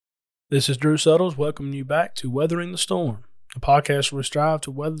This is Drew Suttles welcoming you back to Weathering the Storm, a podcast where we strive to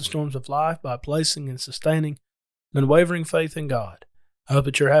weather the storms of life by placing and sustaining an unwavering faith in God. I hope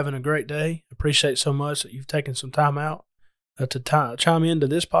that you're having a great day. Appreciate so much that you've taken some time out to chime into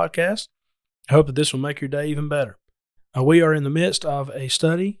this podcast. I hope that this will make your day even better. We are in the midst of a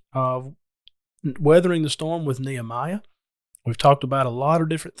study of Weathering the Storm with Nehemiah. We've talked about a lot of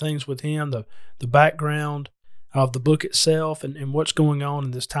different things with him, the background of the book itself and what's going on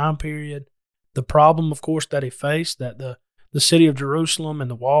in this time period. The problem, of course, that he faced, that the city of Jerusalem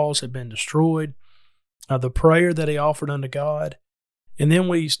and the walls had been destroyed. The prayer that he offered unto God. And then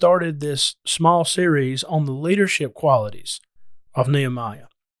we started this small series on the leadership qualities of Nehemiah.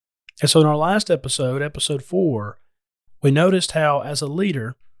 And so in our last episode, episode 4, we noticed how, as a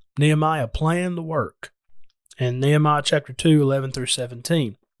leader, Nehemiah planned the work in Nehemiah chapter 2, 11 through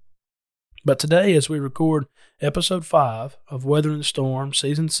 17. But today, as we record episode 5 of Weathering the Storm,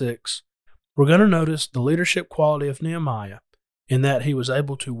 season 6, we're going to notice the leadership quality of Nehemiah in that he was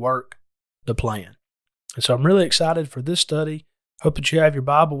able to work the plan. And so I'm really excited for this study. Hope that you have your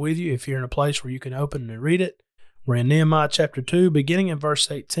Bible with you if you're in a place where you can open and read it. We're in Nehemiah chapter 2, beginning in verse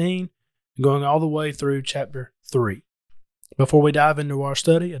 18, and going all the way through chapter 3. Before we dive into our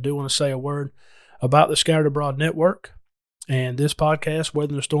study, I do want to say a word about the Scattered Abroad Network. And this podcast,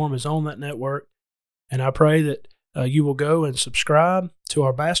 Weathering the Storm, is on that network. And I pray that you will go and subscribe to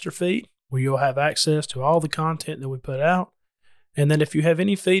our master feed, where you'll have access to all the content that we put out. And then if you have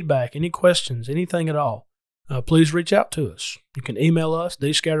any feedback, any questions, anything at all, please reach out to us. You can email us,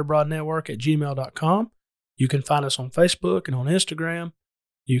 thescatteredabroadnetwork@gmail.com. You can find us on Facebook and on Instagram.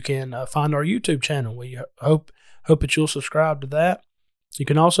 You can find our YouTube channel. We hope that you'll subscribe to that. You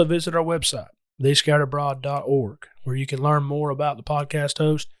can also visit our website, thescatteredabroad.org, where you can learn more about the podcast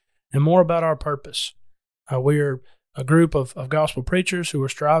host and more about our purpose. We are a group of gospel preachers who are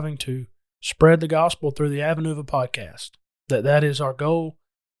striving to spread the gospel through the avenue of a podcast. That is our goal.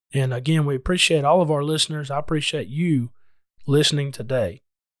 And again, we appreciate all of our listeners. I appreciate you listening today.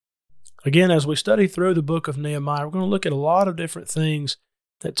 Again, as we study through the book of Nehemiah, we're going to look at a lot of different things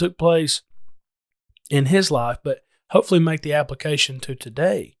that took place in his life, but hopefully make the application to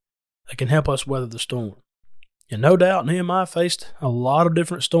today that can help us weather the storm. And no doubt Nehemiah faced a lot of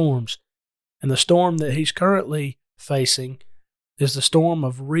different storms, and the storm that he's currently facing is the storm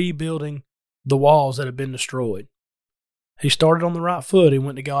of rebuilding the walls that have been destroyed. He started on the right foot. He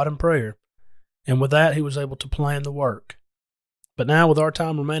went to God in prayer, and with that, he was able to plan the work. But now, with our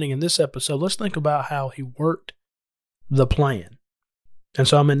time remaining in this episode, let's think about how he worked the plan. And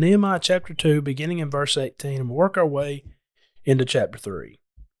so I'm in Nehemiah chapter 2, beginning in verse 18, and we'll work our way into chapter 3.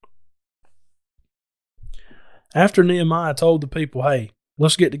 After Nehemiah told the people, hey,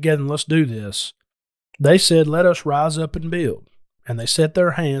 let's get together and let's do this, they said, let us rise up and build. And they set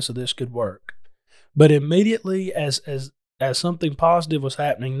their hands to this good work. But immediately as something positive was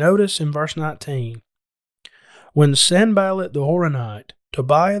happening, notice in verse 19, when Sanballat the Horonite,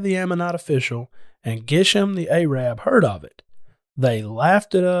 Tobiah the Ammonite official, and Geshem the Arab heard of it, they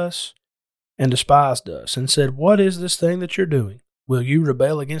laughed at us and despised us and said, what is this thing that you're doing? Will you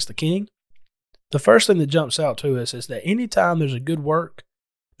rebel against the king? The first thing that jumps out to us is that anytime there's a good work,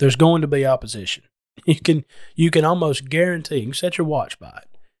 there's going to be opposition. You can almost guarantee, you can set your watch by it.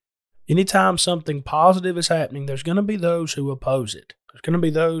 Anytime something positive is happening, there's going to be those who oppose it. There's going to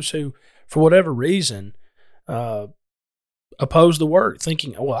be those who, for whatever reason, oppose the work,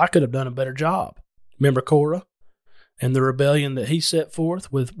 thinking, well, I could have done a better job. Remember Korah and the rebellion that he set forth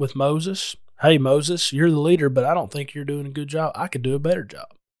with Moses? Hey, Moses, you're the leader, but I don't think you're doing a good job. I could do a better job.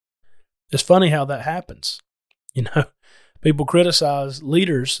 It's funny how that happens. People criticize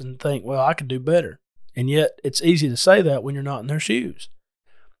leaders and think, well, I could do better. And yet it's easy to say that when you're not in their shoes.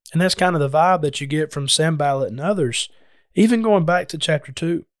 And that's kind of the vibe that you get from Sanballat and others, even going back to chapter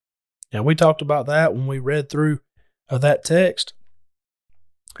 2. Now, we talked about that when we read through that text.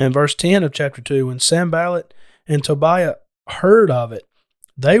 In verse 10 of chapter 2, when Sanballat and Tobiah heard of it,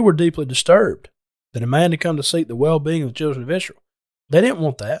 they were deeply disturbed that a man had come to seek the well-being of the children of Israel. They didn't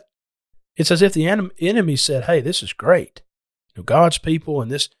want that. It's as if the enemy said, hey, this is great. God's people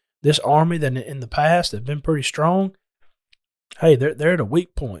and this army that in the past have been pretty strong, hey, they're at a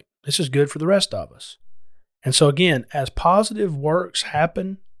weak point. This is good for the rest of us. And so again, as positive works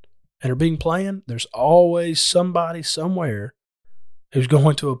happen and are being planned, there's always somebody somewhere who's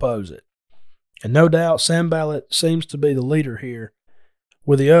going to oppose it. And no doubt Sanballat seems to be the leader here,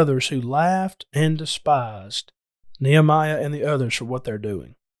 with the others who laughed and despised Nehemiah and the others for what they're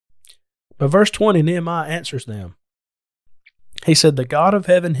doing. But verse 20, Nehemiah answers them. He said, the God of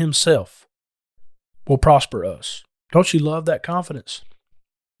heaven himself will prosper us. Don't you love that confidence?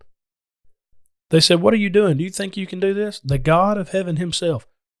 They said, what are you doing? Do you think you can do this? The God of heaven himself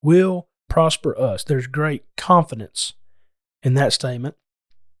will prosper us. There's great confidence in that statement.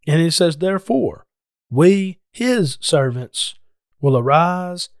 And it says, therefore, we, his servants, will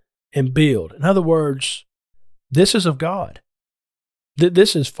arise and build. In other words, this is of God.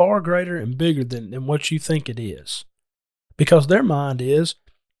 This is far greater and bigger than what you think it is. Because their mind is,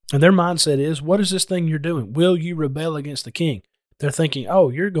 and their mindset is, what is this thing you're doing? Will you rebel against the king? They're thinking, oh,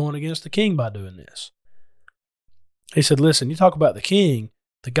 you're going against the king by doing this. He said, listen, you talk about the king,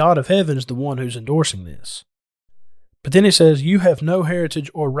 the God of heaven is the one who's endorsing this. But then he says, you have no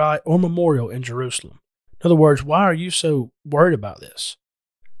heritage or right or memorial in Jerusalem. In other words, why are you so worried about this?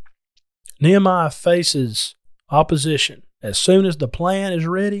 Nehemiah faces opposition. As soon as the plan is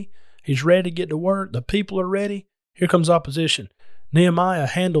ready, he's ready to get to work, the people are ready, here comes opposition. Nehemiah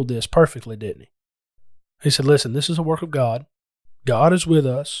handled this perfectly, didn't he? He said, listen, this is a work of God. God is with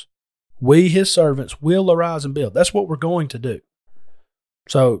us. We, his servants, will arise and build. That's what we're going to do.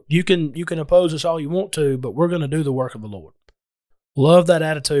 So you can oppose us all you want to, but we're going to do the work of the Lord. Love that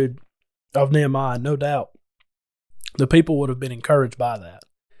attitude of Nehemiah, no doubt. The people would have been encouraged by that.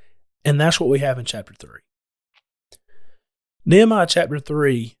 And that's what we have in chapter 3. Nehemiah chapter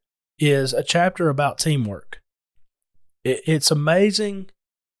 3 is a chapter about teamwork. It's amazing,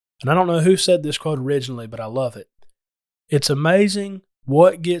 and I don't know who said this quote originally, but I love it. It's amazing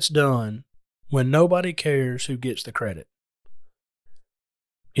what gets done when nobody cares who gets the credit.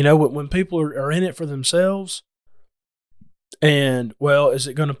 You know, when people are in it for themselves, and, well, is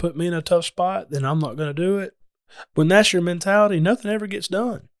it going to put me in a tough spot? Then I'm not going to do it. When that's your mentality, nothing ever gets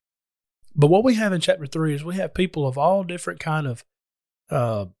done. But what we have in chapter 3 is we have people of all different kind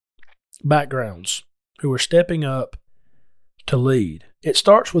of backgrounds who are stepping up to lead. It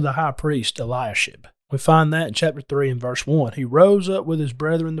starts with the high priest, Eliashib. We find that in chapter 3 and verse 1. He rose up with his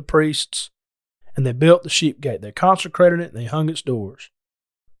brethren, the priests, and they built the sheep gate. They consecrated it, and they hung its doors.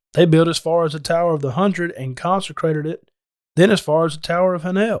 They built as far as the Tower of the 100 and consecrated it, then as far as the Tower of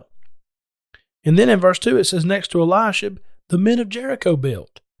Hanel. And then in verse 2 it says, next to Eliashib, the men of Jericho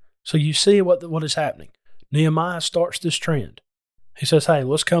built. So you see what is happening. Nehemiah starts this trend. He says, hey,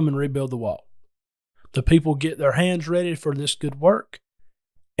 let's come and rebuild the wall. The people get their hands ready for this good work.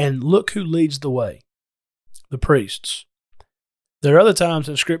 And look who leads the way. The priests. There are other times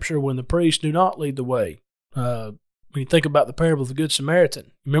in Scripture when the priests do not lead the way. When you think about the parable of the Good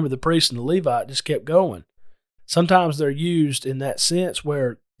Samaritan, remember the priest and the Levite just kept going. Sometimes they're used in that sense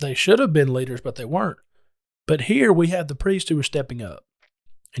where they should have been leaders, but they weren't. But here we have the priests who are stepping up.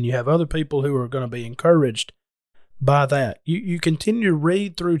 And you have other people who are going to be encouraged by that. You continue to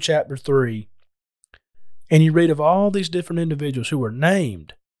read through chapter 3, and you read of all these different individuals who were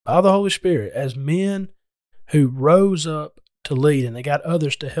named by the Holy Spirit as men who rose up to lead, and they got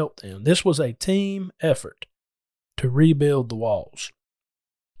others to help them. This was a team effort to rebuild the walls.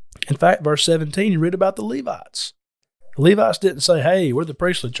 In fact, verse 17, you read about the Levites. The Levites didn't say, hey, we're the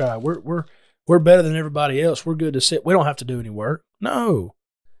priestly tribe. We're better than everybody else. We're good to sit. We don't have to do any work. No.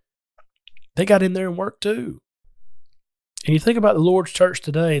 They got in there and worked too. And you think about the Lord's church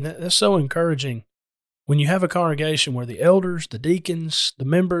today, and that's so encouraging when you have a congregation where the elders, the deacons, the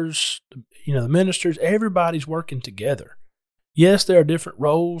members, the ministers, everybody's working together. Yes, there are different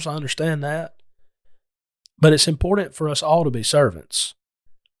roles. I understand that. But it's important for us all to be servants.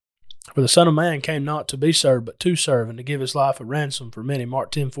 For the Son of Man came not to be served, but to serve, and to give his life a ransom for many.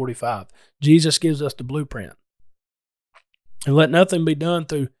 Mark 10:45. Jesus gives us the blueprint. And let nothing be done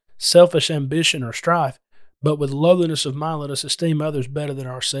through selfish ambition or strife, but with lowliness of mind let us esteem others better than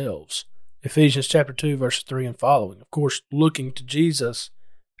ourselves. Ephesians chapter 2, verses 3 and following. Of course, looking to Jesus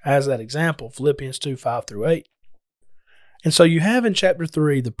as that example, Philippians 2, 5 through 8. And so you have in chapter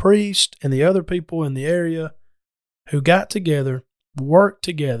 3 the priest and the other people in the area who got together, worked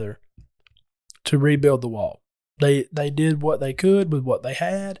together to rebuild the wall. They did what they could with what they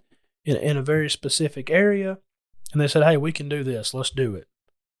had in a very specific area, and they said, hey, we can do this. Let's do it.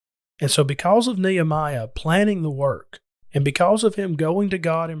 And so because of Nehemiah planning the work, and because of him going to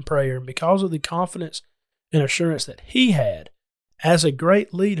God in prayer, and because of the confidence and assurance that he had as a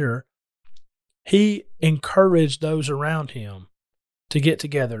great leader, he encouraged those around him to get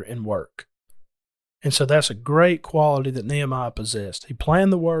together and work. And so that's a great quality that Nehemiah possessed. He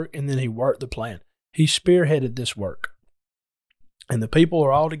planned the work, and then he worked the plan. He spearheaded this work. And the people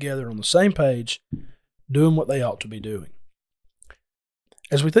are all together on the same page, doing what they ought to be doing.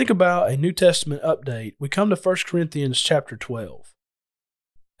 As we think about a New Testament update, we come to 1 Corinthians chapter 12.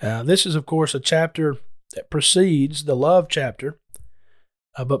 This is, of course, a chapter that precedes the love chapter,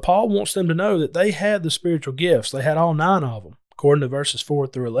 but Paul wants them to know that they had the spiritual gifts. They had all 9 of them, according to verses 4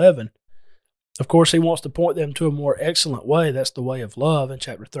 through 11 Of course, he wants to point them to a more excellent way. That's the way of love in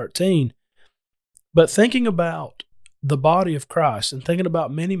chapter 13. But thinking about the body of Christ and thinking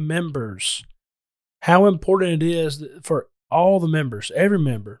about many members, how important it is for all the members, every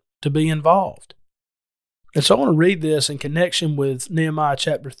member, to be involved. And so I want to read this in connection with Nehemiah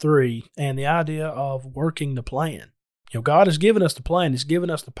chapter 3 and the idea of working the plan. God has given us the plan. He's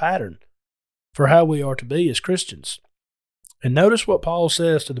given us the pattern for how we are to be as Christians. And notice what Paul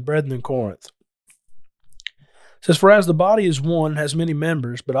says to the brethren in Corinth. It says, "For as the body is one and has many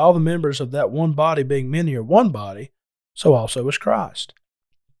members, but all the members of that one body being many are one body, so also is Christ.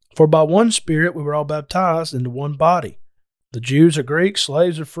 For by one Spirit we were all baptized into one body. The Jews or Greeks,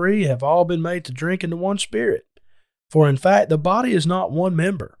 slaves or free, have all been made to drink into one Spirit. For in fact, the body is not one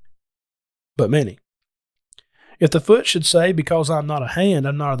member, but many. If the foot should say, because I'm not a hand,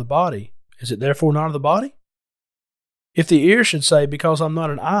 I'm not of the body, is it therefore not of the body? If the ear should say, because I'm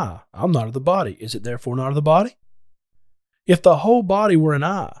not an eye, I'm not of the body, is it therefore not of the body? If the whole body were an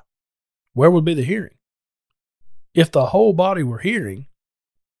eye, where would be the hearing? If the whole body were hearing,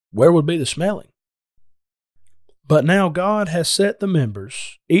 where would be the smelling? But now God has set the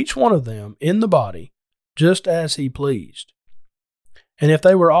members, each one of them, in the body, just as he pleased. And if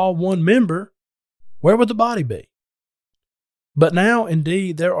they were all one member, where would the body be? But now,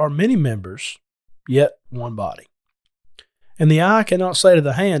 indeed, there are many members, yet one body. And the eye cannot say to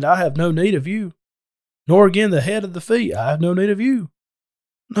the hand, I have no need of you, nor again the head of the feet, I have no need of you.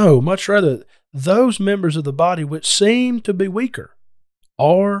 No, much rather, those members of the body which seem to be weaker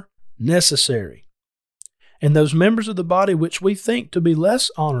are necessary. And those members of the body which we think to be less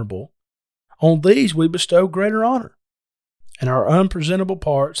honorable, on these we bestow greater honor. And our unpresentable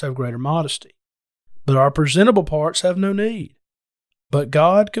parts have greater modesty. But our presentable parts have no need. But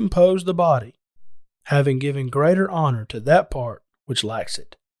God composed the body, having given greater honor to that part which lacks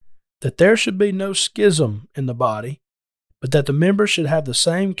it, that there should be no schism in the body, but that the members should have the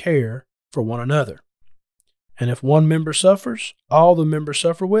same care for one another. And if one member suffers, all the members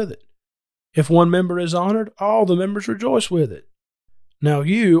suffer with it. If one member is honored, all the members rejoice with it. Now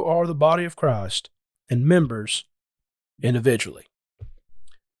you are the body of Christ, and members individually." I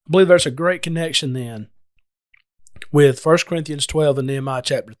believe there's a great connection then with 1 Corinthians 12 and Nehemiah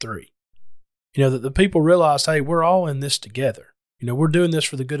chapter 3. That the people realized, hey, we're all in this together. We're doing this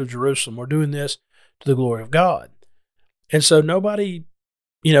for the good of Jerusalem. We're doing this to the glory of God. And so nobody,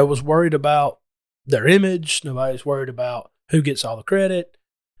 was worried about their image. Nobody's worried about who gets all the credit.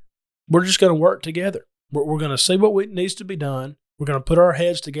 We're just going to work together. We're going to see what needs to be done. We're going to put our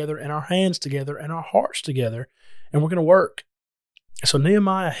heads together and our hands together and our hearts together, and we're going to work. So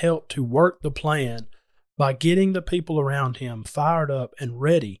Nehemiah helped to work the plan by getting the people around him fired up and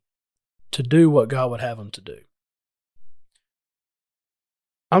ready to do what God would have them to do.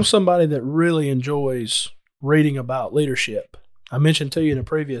 I'm somebody that really enjoys reading about leadership. I mentioned to you in a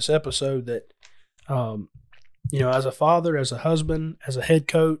previous episode that, as a father, as a husband, as a head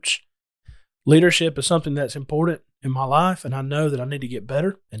coach, leadership is something that's important in my life, and I know that I need to get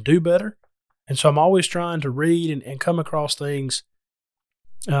better and do better. And so I'm always trying to read and come across things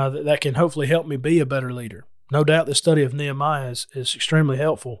that can hopefully help me be a better leader. No doubt the study of Nehemiah is extremely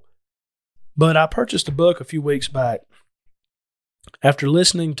helpful. But I purchased a book a few weeks back after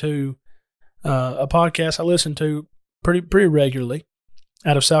listening to a podcast I listen to pretty regularly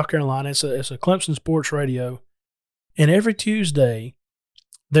out of South Carolina. It's a Clemson Sports Radio. And every Tuesday,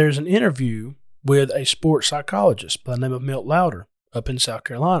 there's an interview with a sports psychologist by the name of Milt Louder up in South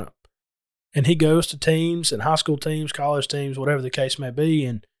Carolina. And he goes to teams and high school teams, college teams, whatever the case may be,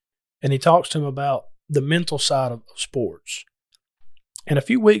 and he talks to them about the mental side of sports. And a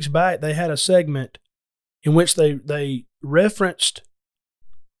few weeks back, they had a segment in which they referenced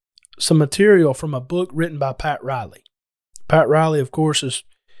some material from a book written by Pat Riley. Pat Riley, of course, is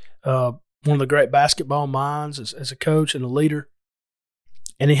one of the great basketball minds as a coach and a leader.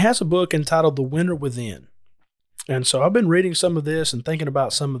 And he has a book entitled The Winner Within. And so I've been reading some of this and thinking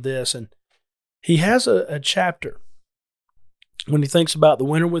about some of this, and he has a chapter when he thinks about the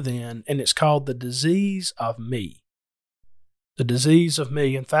winner within, and it's called The Disease of Me. The Disease of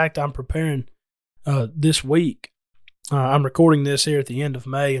Me. In fact, I'm preparing this week. I'm recording this here at the end of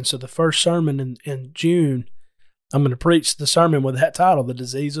May, and so the first sermon in June, I'm going to preach the sermon with that title, The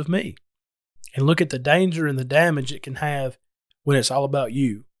Disease of Me, and look at the danger and the damage it can have when it's all about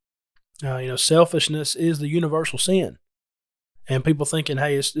you. Selfishness is the universal sin, and people thinking,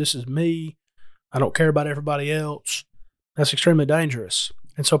 hey, this is me. I don't care about everybody else. That's extremely dangerous.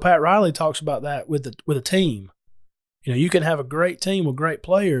 And so Pat Riley talks about that with a team. You can have a great team with great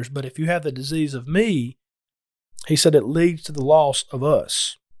players, but if you have the disease of me, he said it leads to the loss of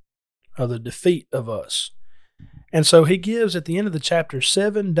us. of the defeat of us. And so he gives at the end of the chapter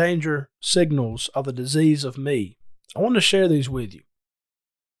 7 danger signals of the disease of me. I want to share these with you.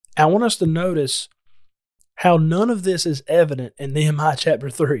 I want us to notice how none of this is evident in Nehemiah chapter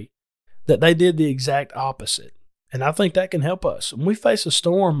 3, that they did the exact opposite. And I think that can help us. When we face a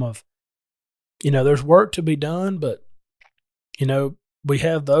storm of, there's work to be done, but, we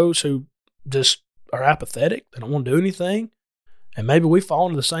have those who just are apathetic. They don't want to do anything. And maybe we fall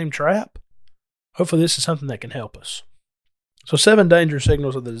into the same trap. Hopefully this is something that can help us. So 7 danger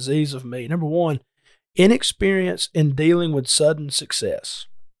signals of the disease of me. Number 1, inexperience in dealing with sudden success.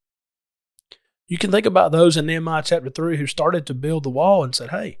 You can think about those in Nehemiah chapter 3 who started to build the wall and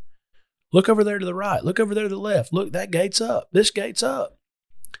said, hey, look over there to the right. Look over there to the left. Look, that gate's up. This gate's up.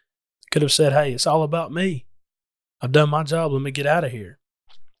 Could have said, hey, it's all about me. I've done my job. Let me get out of here.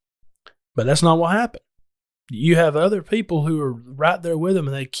 But that's not what happened. You have other people who are right there with them,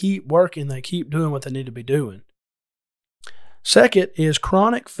 and they keep working. They keep doing what they need to be doing. Second is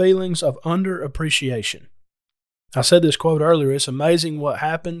chronic feelings of underappreciation. I said this quote earlier. It's amazing what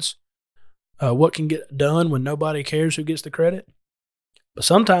happens, what can get done when nobody cares who gets the credit. But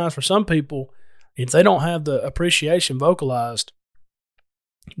sometimes for some people, if they don't have the appreciation vocalized,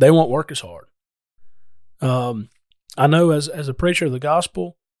 they won't work as hard. I know as a preacher of the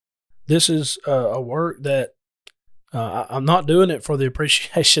gospel, this is a work that I'm not doing it for the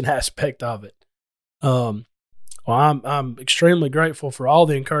appreciation aspect of it. I'm extremely grateful for all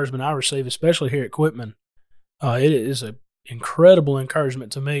the encouragement I receive, especially here at Quitman. It is an incredible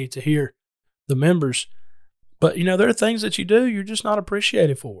encouragement to me to hear the members. But, there are things that you do you're just not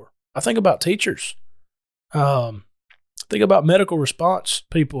appreciated for. I think about teachers. I think about medical response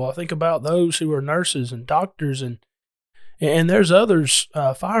people. I think about those who are nurses and doctors and there's others,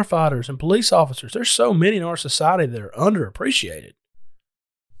 firefighters and police officers. There's so many in our society that are underappreciated.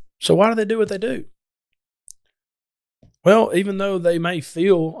 So why do they do what they do? Well, even though they may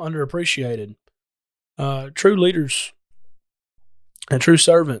feel underappreciated, true leaders and true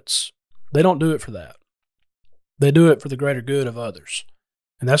servants, they don't do it for that. They do it for the greater good of others.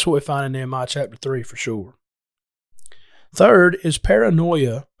 And that's what we find in Nehemiah chapter 3 for sure. Third is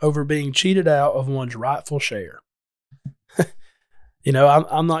paranoia over being cheated out of one's rightful share.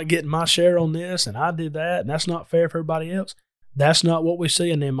 I'm not getting my share on this, and I did that, and that's not fair for everybody else. That's not what we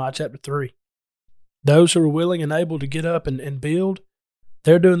see in Nehemiah chapter 3. Those who are willing and able to get up and build,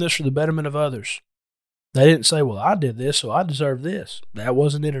 they're doing this for the betterment of others. They didn't say, well, I did this, so I deserve this. That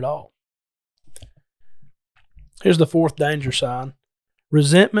wasn't it at all. Here's the 4th danger sign: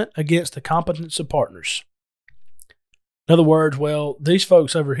 resentment against the competence of partners. In other words, well, these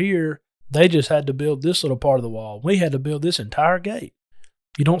folks over here, they just had to build this little part of the wall. We had to build this entire gate.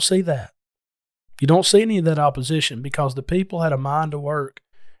 You don't see that. You don't see any of that opposition because the people had a mind to work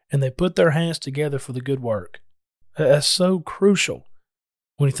and they put their hands together for the good work. That's so crucial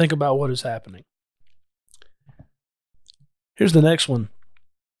when you think about what is happening. Here's the next one: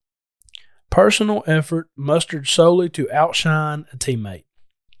 personal effort mustered solely to outshine a teammate.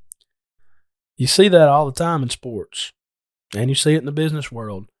 You see that all the time in sports, and you see it in the business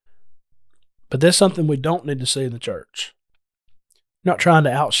world. But that's something we don't need to see in the church. We're not trying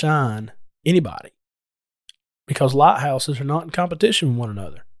to outshine anybody because lighthouses are not in competition with one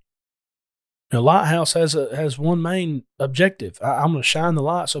another. A lighthouse has one main objective. I'm going to shine the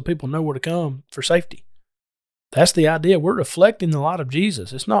light so people know where to come for safety. That's the idea. We're reflecting the light of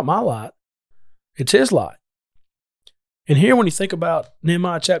Jesus. It's not my light. It's his light. And here when you think about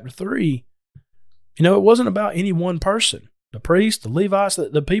Nehemiah chapter 3, it wasn't about any one person. The priests, the Levites,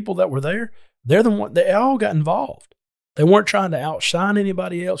 the people that were there, they're the one, they all got involved. They weren't trying to outshine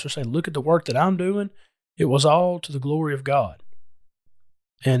anybody else or say, look at the work that I'm doing. It was all to the glory of God.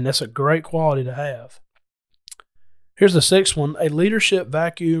 And that's a great quality to have. Here's the 6th one: a leadership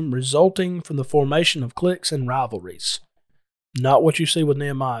vacuum resulting from the formation of cliques and rivalries. Not what you see with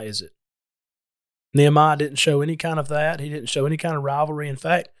Nehemiah, is it? Nehemiah didn't show any kind of that. He didn't show any kind of rivalry. In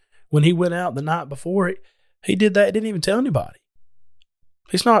fact, when he went out the night before, he did that. He didn't even tell anybody.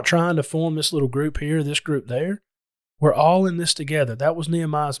 He's not trying to form this little group here, this group there. We're all in this together. That was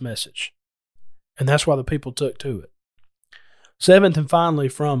Nehemiah's message. And that's why the people took to it. 7th and finally,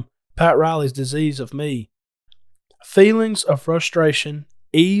 from Pat Riley's Disease of Me: feelings of frustration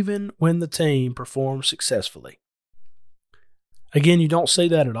even when the team performs successfully. Again, you don't see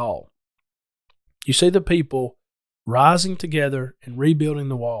that at all. You see the people rising together and rebuilding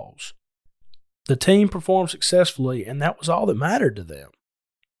the walls. The team performed successfully, and that was all that mattered to them.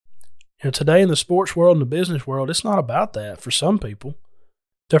 Today in the sports world and the business world, it's not about that for some people.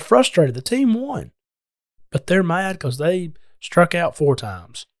 They're frustrated. The team won, but they're mad because they struck out 4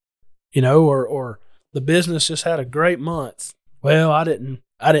 times. or the business just had a great month. Well, I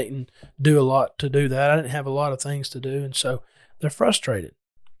didn't do a lot to do that. I didn't have a lot of things to do, and so they're frustrated.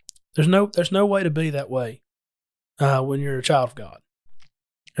 There's no way to be that way when you're a child of God.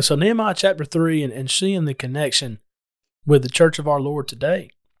 And so Nehemiah chapter 3 and seeing the connection with the church of our Lord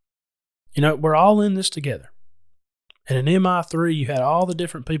today, we're all in this together. And in Nehemiah 3, you had all the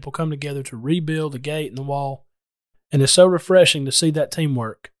different people come together to rebuild the gate and the wall. And it's so refreshing to see that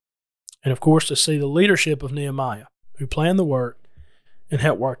teamwork. And of course, to see the leadership of Nehemiah, who planned the work and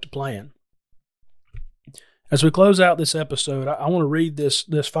helped work the plan. As we close out this episode, I want to read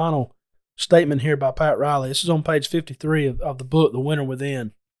this final statement here by Pat Riley. This is on page 53 of the book, The Winter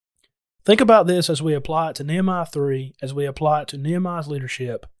Within. Think about this as we apply it to Nehemiah 3, as we apply it to Nehemiah's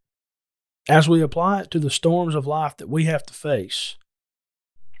leadership, as we apply it to the storms of life that we have to face,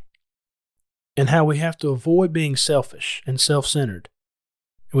 and how we have to avoid being selfish and self-centered.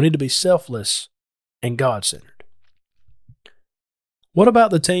 We need to be selfless and God-centered. What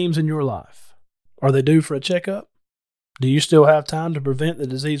about the teams in your life? Are they due for a checkup? Do you still have time to prevent the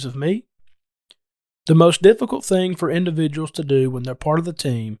disease of me? The most difficult thing for individuals to do when they're part of the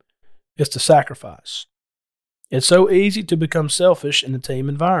team is to sacrifice. It's so easy to become selfish in a team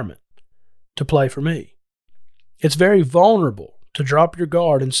environment, to play for me. It's very vulnerable to drop your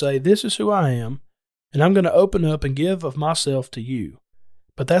guard and say, this is who I am, and I'm going to open up and give of myself to you.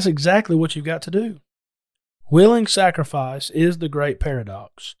 But that's exactly what you've got to do. Willing sacrifice is the great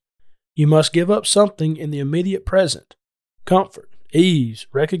paradox. You must give up something in the immediate present, comfort, ease,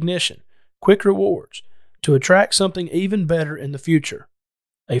 recognition, quick rewards, to attract something even better in the future,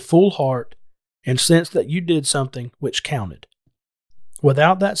 a full heart, and sense that you did something which counted.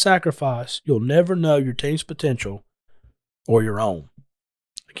 Without that sacrifice, you'll never know your team's potential or your own.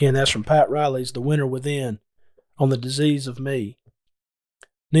 Again, that's from Pat Riley's The Winter Within on the disease of me.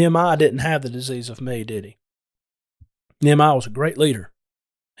 Nehemiah didn't have the disease of me, did he? Nehemiah was a great leader.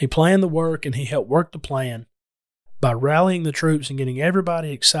 He planned the work and he helped work the plan by rallying the troops and getting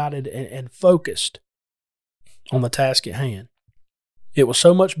everybody excited and focused on the task at hand. It was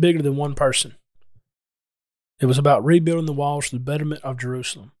so much bigger than one person. It was about rebuilding the walls for the betterment of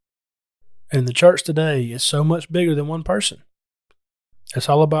Jerusalem. And the church today is so much bigger than one person. It's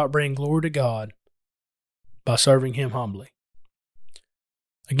all about bringing glory to God by serving Him humbly.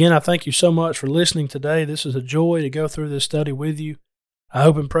 Again, I thank you so much for listening today. This is a joy to go through this study with you. I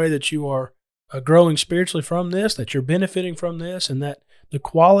hope and pray that you are growing spiritually from this, that you're benefiting from this, and that the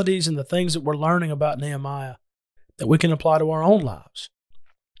qualities and the things that we're learning about Nehemiah, that we can apply to our own lives,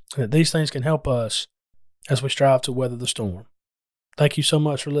 and that these things can help us as we strive to weather the storm. Thank you so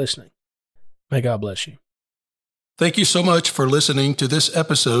much for listening. May God bless you. Thank you so much for listening to this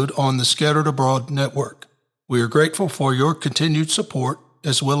episode on the Scattered Abroad Network. We are grateful for your continued support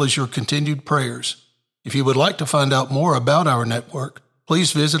as well as your continued prayers. If you would like to find out more about our network,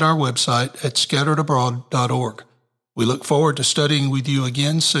 please visit our website at scatteredabroad.org. We look forward to studying with you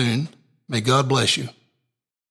again soon. May God bless you.